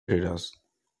Traders.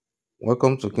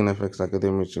 Welcome to KineFX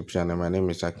Academy YouTube channel. My name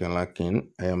is Akinola King.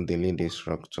 I am the lead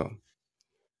instructor.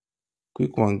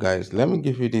 Quick one, guys. Let me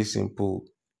give you this simple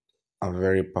and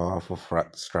very powerful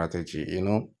strategy.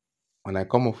 When I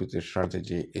come up with a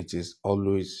strategy, it is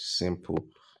always simple.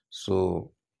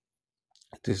 So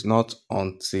it is not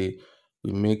until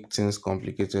we make things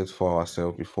complicated for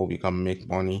ourselves before we can make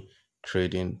money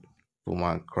trading boom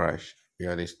and crash. You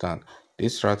understand?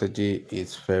 This strategy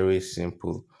is very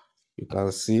simple. You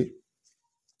can see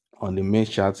on the main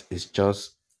chart is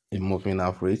just a moving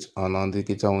average, and on the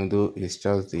indicator window is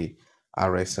just the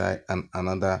RSI and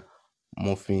another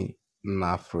moving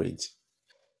average.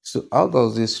 So how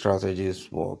does these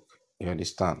strategies work? You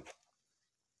understand?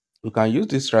 You can use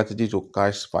this strategy to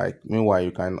catch spike. Meanwhile,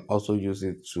 you can also use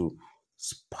it to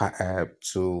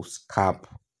to scalp.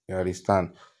 You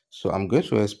understand? So I'm going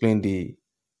to explain the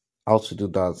how to do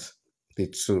that. The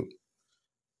two.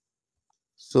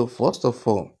 So first of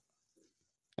all,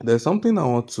 there's something I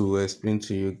want to explain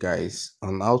to you guys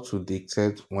on how to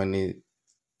dictate when a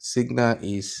signal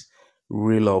is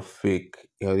real or fake.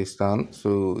 You understand?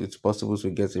 So it's possible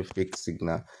to get a fake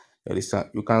signal. You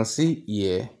understand? You can see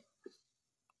here,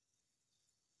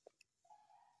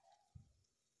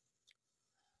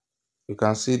 you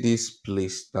can see this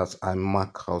place that I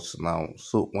mark out now.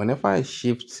 So whenever I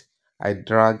shift, I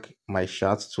drag my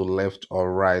chart to left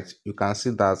or right, you can see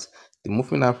that the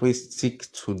moving average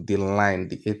stick to the line,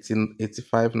 the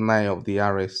 1885.9 of the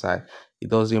RSI. It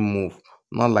doesn't move.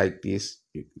 Not like this.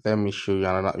 Let me show you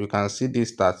another. You can see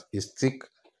this that is stick.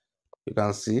 You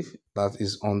can see that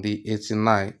is on the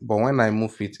 89, but when I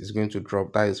move it, it's going to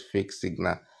drop. That is fake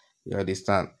signal. You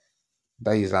understand?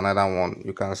 That is another one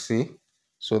you can see.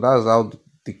 So that's how to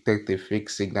detect a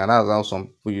fake signal. That's how some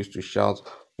people used to shout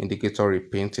indicator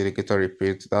repaint, indicator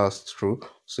repaint. That's true.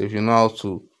 So if you know how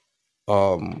to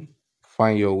um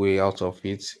find your way out of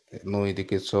it, no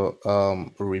indicator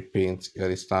repaint. You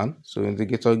understand? So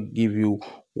indicator give you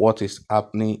what is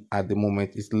happening at the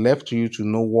moment. It's left to you to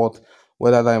know what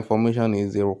whether that information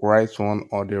is the right one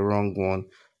or the wrong one.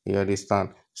 You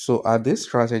understand? So at these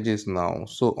strategies now,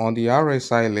 so on the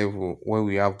RSI level where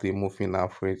we have the moving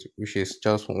average, which is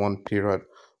just one period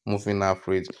moving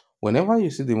average, whenever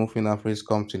you see the moving average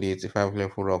come to the 85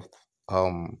 level of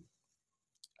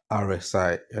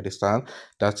RSI, you understand?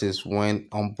 That is when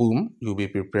on boom, you'll be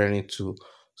preparing to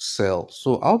sell.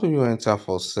 So how do you enter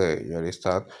for sell? You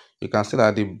understand? You can see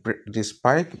that the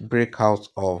spike breakout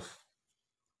of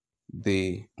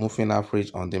the moving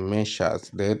average on the main chart,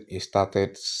 then it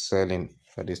started selling.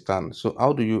 You understand? So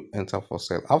how do you enter for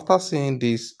sell? After seeing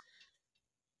this,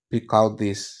 pick out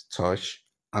this touch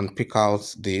and pick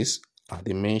out this at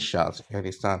the main chart. You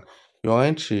understand? Your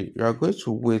entry, you are going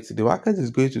to wait. The market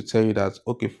is going to tell you that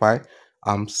okay, fine,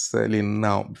 I'm selling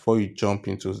now before you jump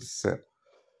into the sell.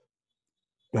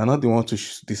 You are not the one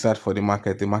to decide for the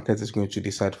market is going to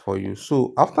decide for you.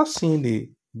 So after seeing the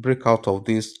breakout of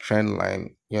this trend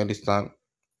line, you understand,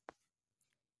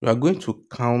 you are going to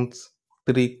count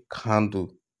three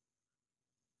candle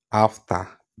after.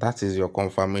 That is your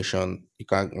confirmation. You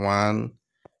can one,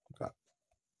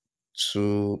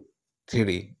 two,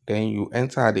 three. Then you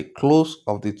enter at the close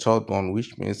of the third one,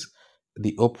 which means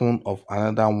the open of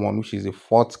another one, which is the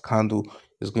fourth candle,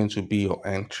 is going to be your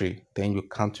entry. Then you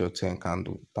count your 10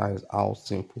 candle. That is how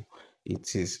simple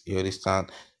it is. You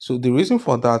understand? So the reason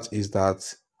for that is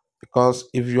that because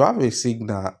if you have a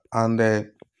signal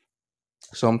and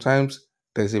sometimes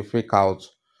there's a fake out,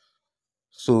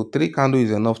 so three candle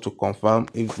is enough to confirm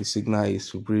if the signal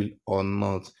is real or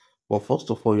not. But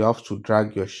first of all, you have to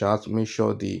drag your chart, make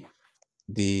sure the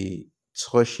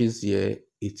touches here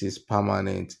it is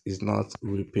permanent, it's not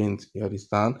repaint. You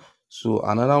understand? So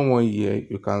another one here,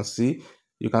 you can see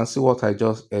what I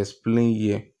just explained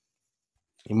here.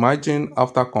 Imagine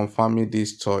after confirming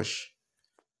this touch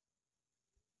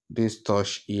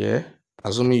here,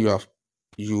 assuming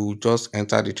you just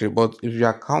enter the trade, but if you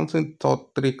are counting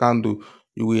top three candle,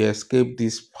 you will escape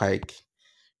this spike.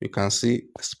 You can see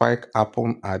spike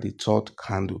happen at the third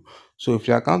candle. So if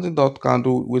you are counting third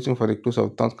candle, waiting for the close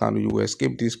of third candle, you will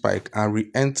escape this spike and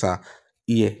re-enter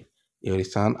here. You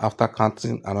understand? After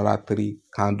counting another three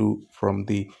candle from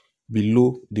the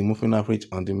below the moving average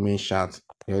on the main chart.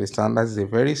 You understand? That is a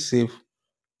very safe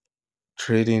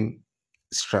trading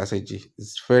strategy.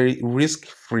 It's very risk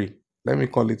free. Let me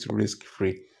call it risk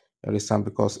free. You understand?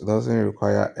 Because it doesn't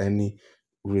require any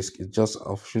risk. It's just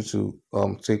of you to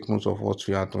take note of what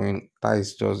you are doing. That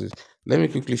is just it. Let me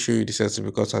quickly show you the setting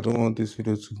because I don't want this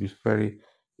video to be very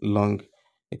long.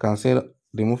 You can see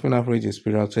the moving average is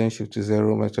period 10 shift to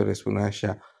 0 method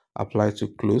exponential apply to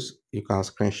close. You can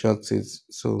screenshot it.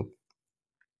 So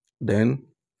Then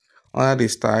under the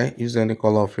style, use any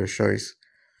color of your choice.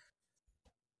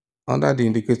 Under the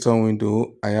indicator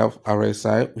window, I have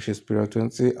RSI, which is period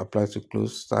 20, apply to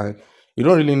close style. You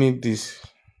don't really need this.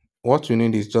 What you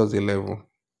need is just the level.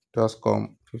 Just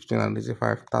come 15 and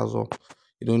 85,000.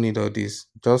 You don't need all this.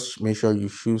 Just make sure you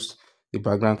choose the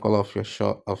background color of your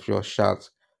shot of your shirt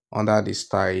under the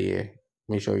style here.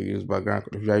 Make sure you use background.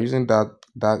 If you are using that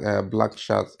black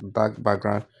shirt, dark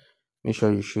background, make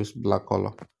sure you choose black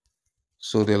color.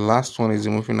 So the last one is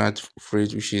the moving out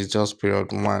phrase, which is just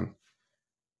period one.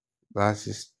 That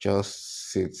is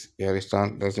just it. You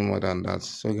understand? Nothing more than that.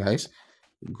 So guys,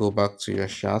 go back to your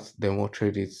chart,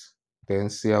 demonstrate it, then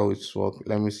see how it's work.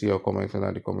 Let me see your comment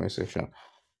in the comment section.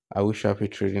 I wish you happy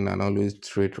trading and always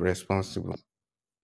trade responsible.